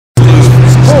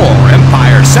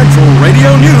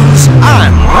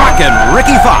I'm Rockin'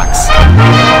 Ricky Fox.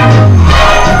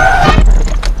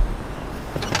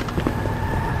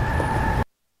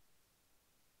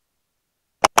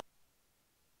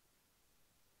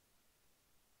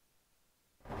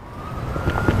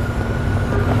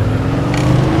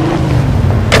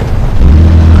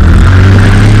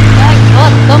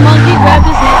 The monkey grabbed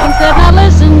his neck and said, "Now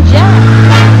listen, Jack.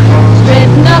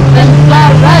 Straighten up and fly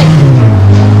right.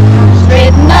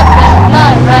 Straighten up and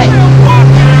fly right.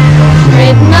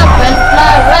 Straighten up and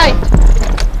fly right."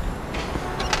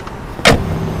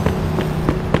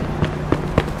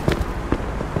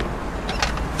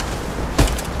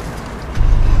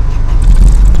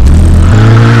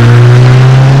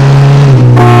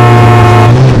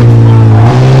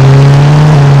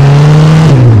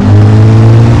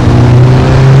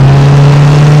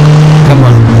 Come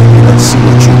on, baby, let's see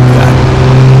what you got.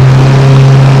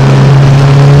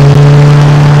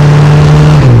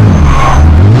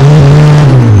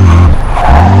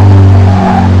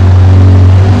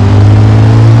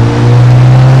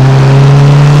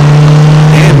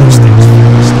 Damn, this thing's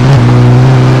fast.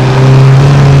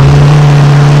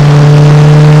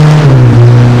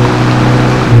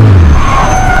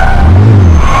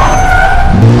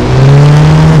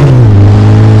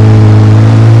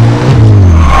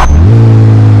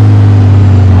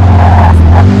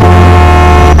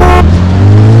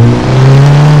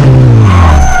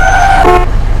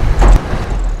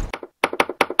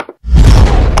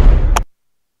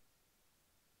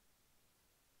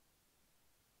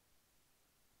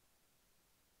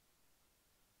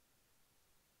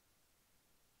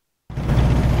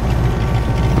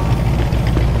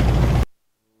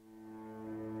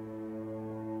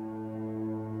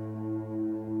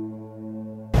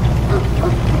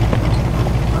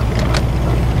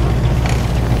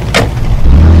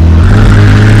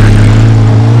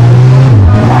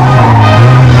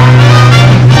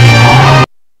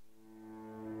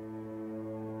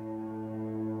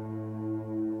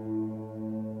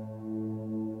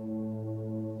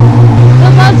 The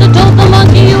buzzer told the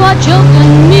monkey, "You are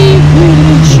choking me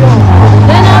really sure.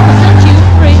 Then I will set you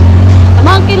free." The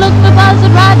monkey looked the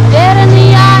buzzard right dead in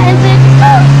the eye and said,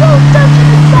 "So touching,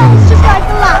 it sounds just like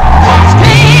a lie.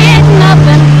 Straighten up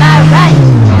and fly right.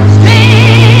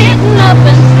 Straighten up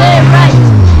and stay right.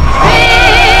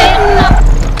 Straighten up."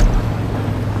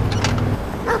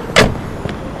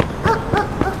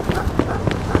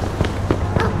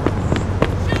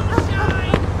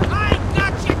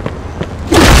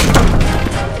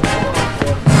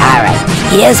 Alright,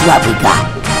 here's what we got.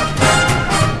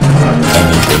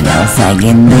 Anything else I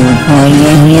can do for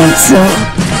you, handsome?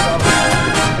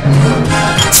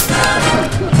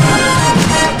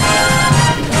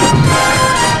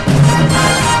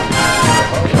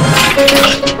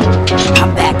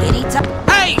 Come back anytime.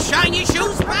 Hey, shine your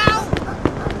shoes, pal!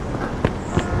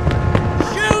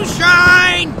 Shoe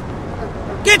shine!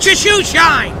 Get your shoe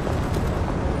shine!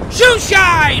 Shoe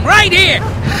shine! Right here!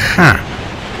 Huh.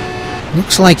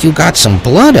 Looks like you got some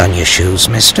blood on your shoes,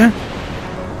 mister.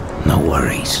 No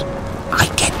worries. I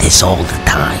get this all the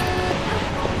time.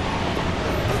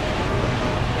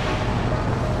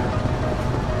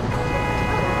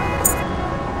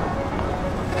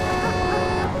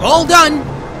 All done.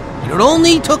 It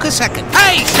only took a second.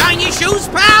 Hey, shine your shoes,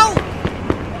 pal!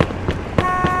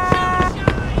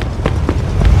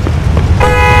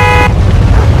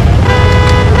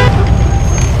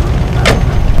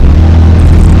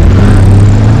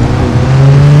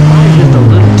 I'm just a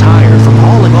little tired from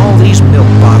hauling all these milk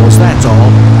bottles, that's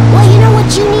all. Well, you know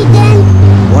what you need then?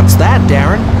 What's that,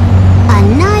 Darren? A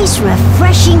nice,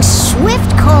 refreshing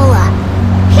Swift Cola.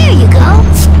 Here you go.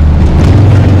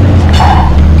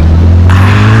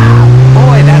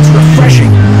 Boy, that's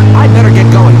refreshing. I better get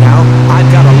going now.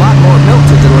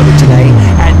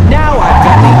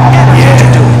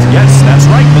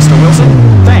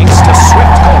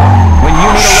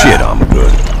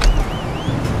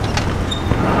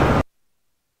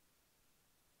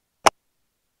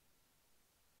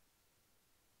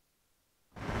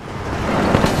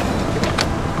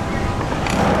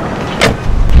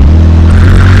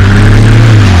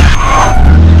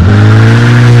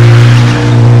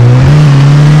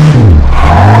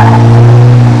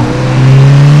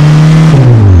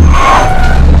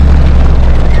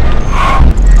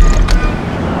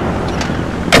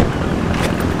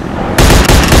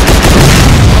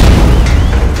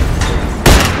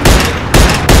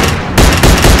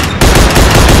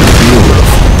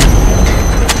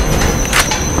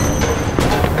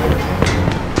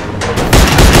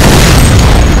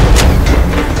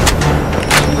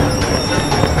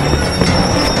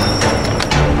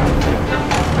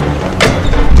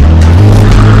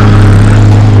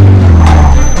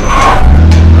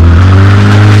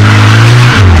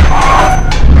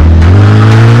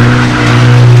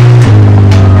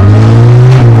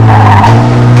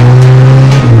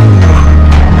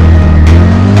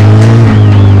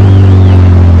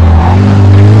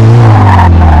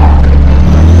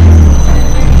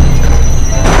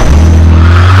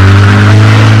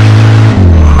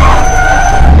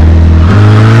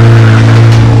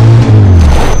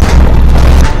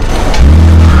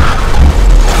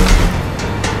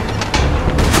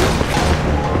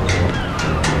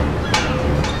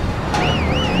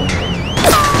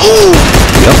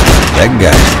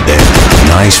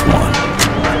 Nice one.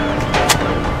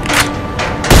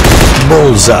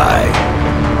 Bullseye.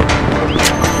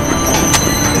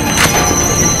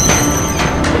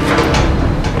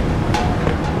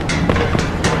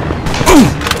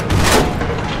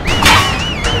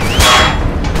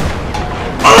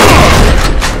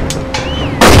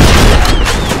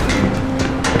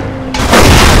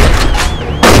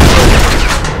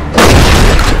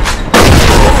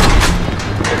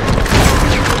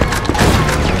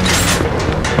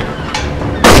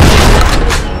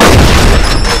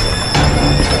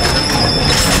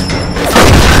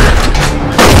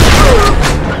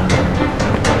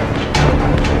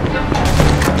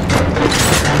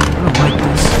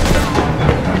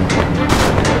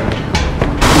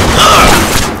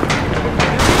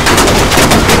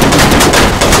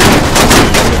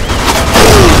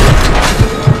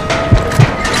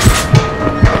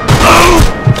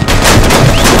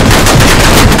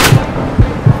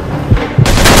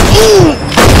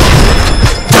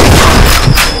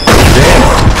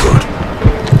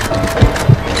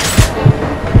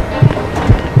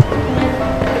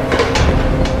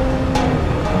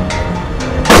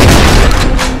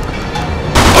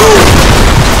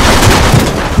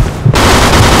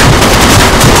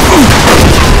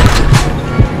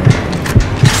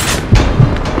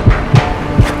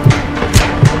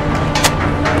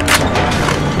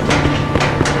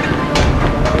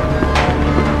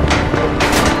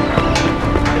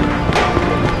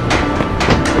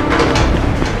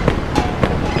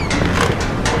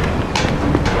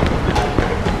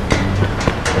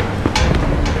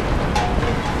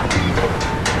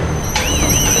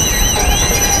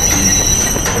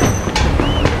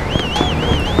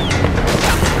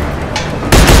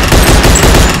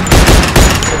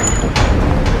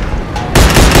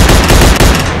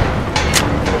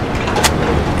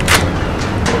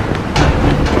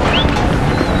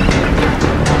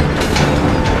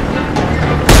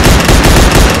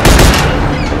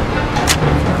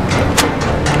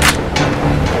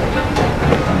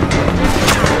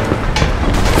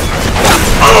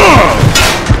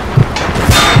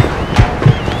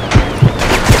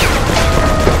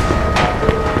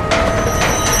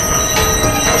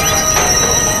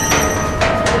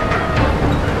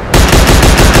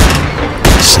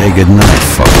 Say goodnight,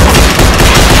 fucker.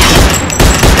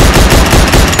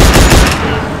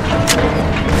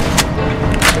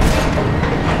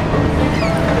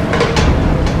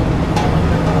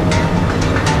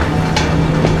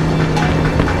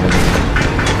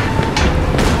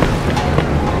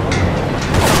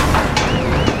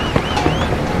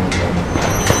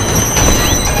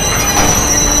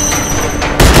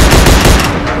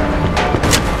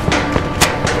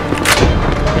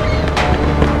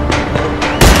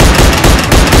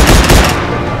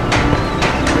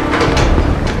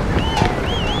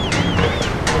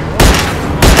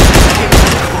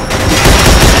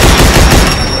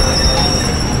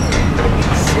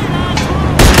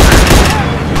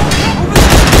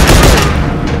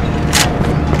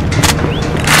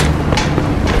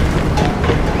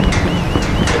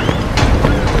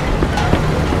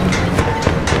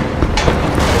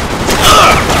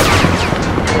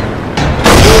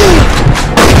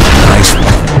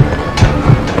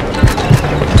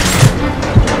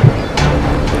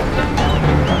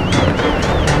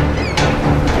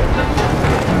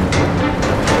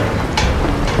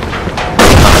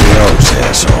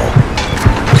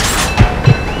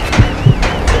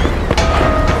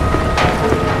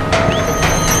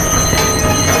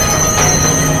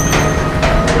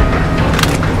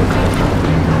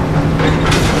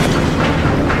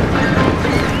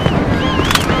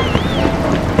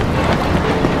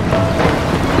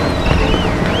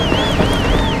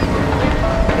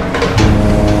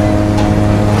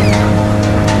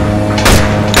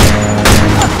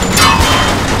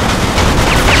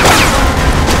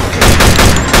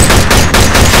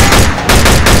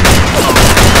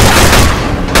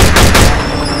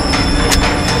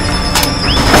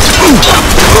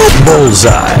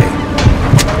 Bullseye.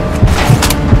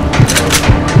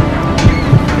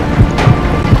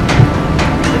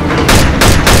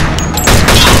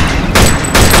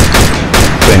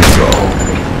 Bingo.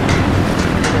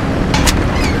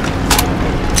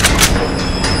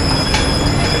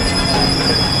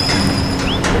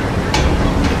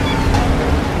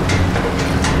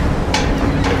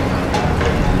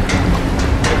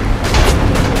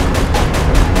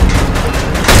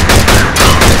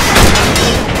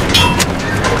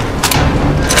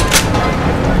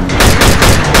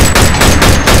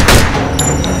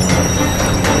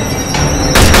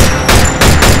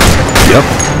 Yep,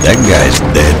 that guy's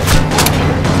dead.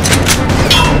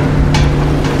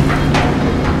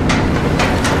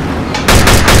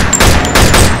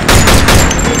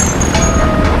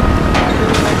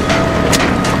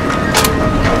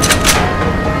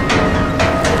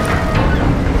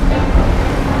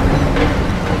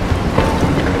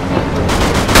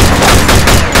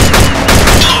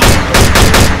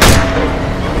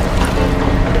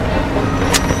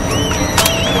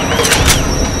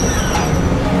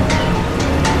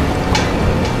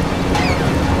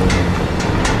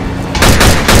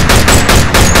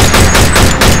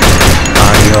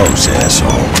 Adios,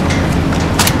 asshole.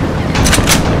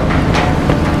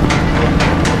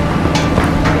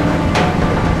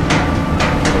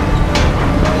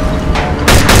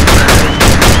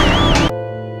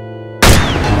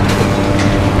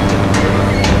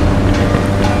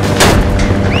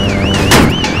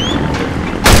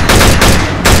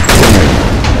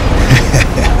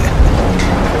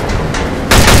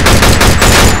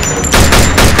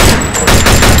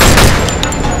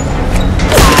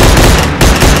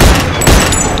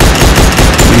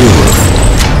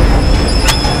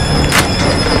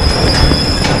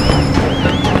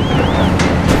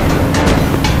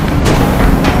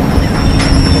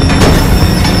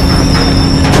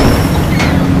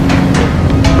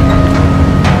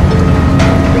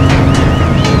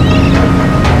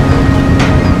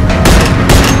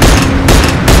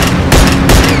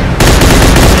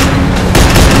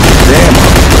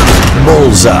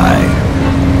 Bullseye.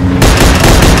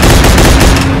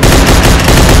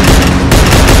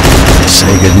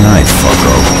 Say goodnight,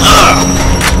 fucko.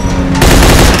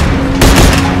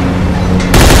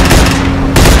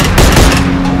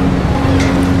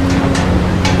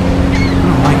 I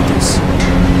don't like this.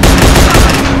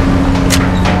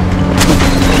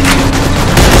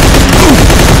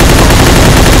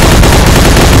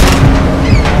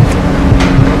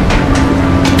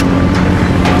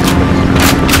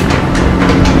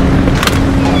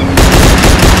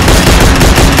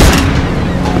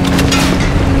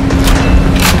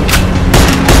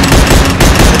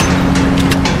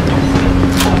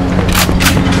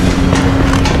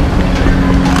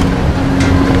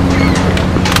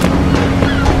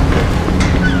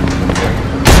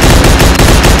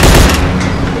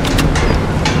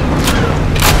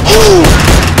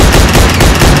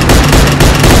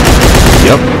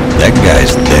 Yep, that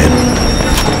guy's